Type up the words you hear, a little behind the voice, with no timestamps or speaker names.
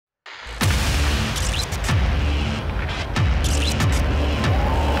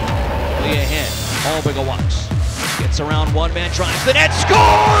Halbgewachs gets around one man, drives the net,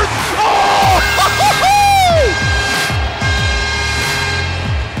 scores! Oh!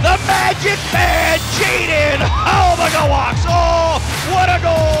 The Magic Man, Jayden Halbgewachs! Oh, what a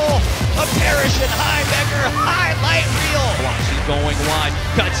goal! A Parrish and Heibecker highlight reel. He's going wide,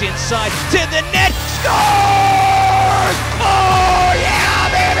 cuts inside to the net, scores! Oh yeah,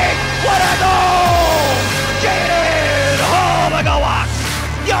 baby! What a goal! Jayden Halbgewachs,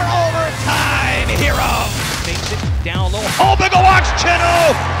 your overtime hero. Makes it down low. Halbgewachs,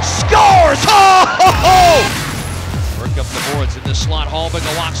 Chino scores! Oh! Work up the boards in the slot.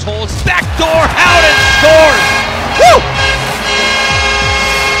 Halbgewachs holds backdoor. Howden scores! Woo!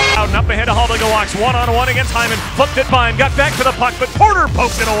 Howden up ahead of Halbgewachs, one-on-one against Hyman. Flipped it by him, got back to the puck, but Porter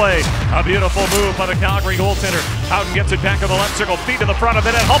poked it away. A beautiful move by the Calgary goaltender. Howden gets it back in the left circle, feet to the front of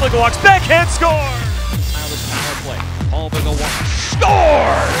the net. Halbgewachs backhand score! Tireless power play. Halbgewachs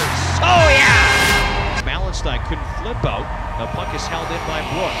scores! Oh yeah! Ballantyne couldn't flip out. The puck is held in by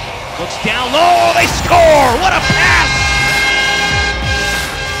Brooks. Looks down low. They score! What a pass!